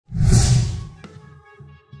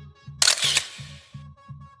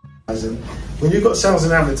When you've got sales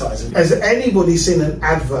and advertising, has anybody seen an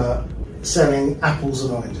advert selling apples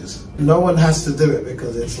and oranges? No one has to do it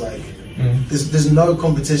because it's like, there's no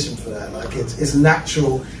competition for that. Like it's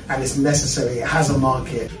natural and it's necessary. It has a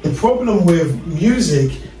market. The problem with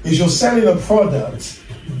music is you're selling a product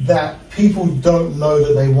that people don't know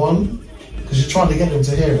that they want because you're trying to get them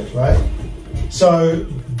to hear it, right? So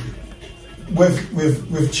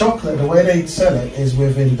with chocolate, the way they sell it is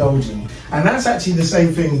with indulging. And that's actually the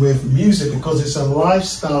same thing with music because it's a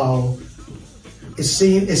lifestyle. It's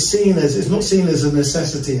not seen as a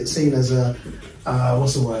necessity, it's seen as a,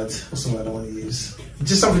 what's the word I want to use?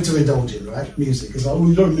 Just something to indulge in, right? Music. It's like, oh,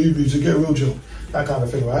 you don't need music, get a real job. That kind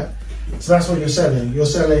of thing, right? So that's what you're selling. You're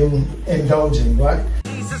selling indulging, right?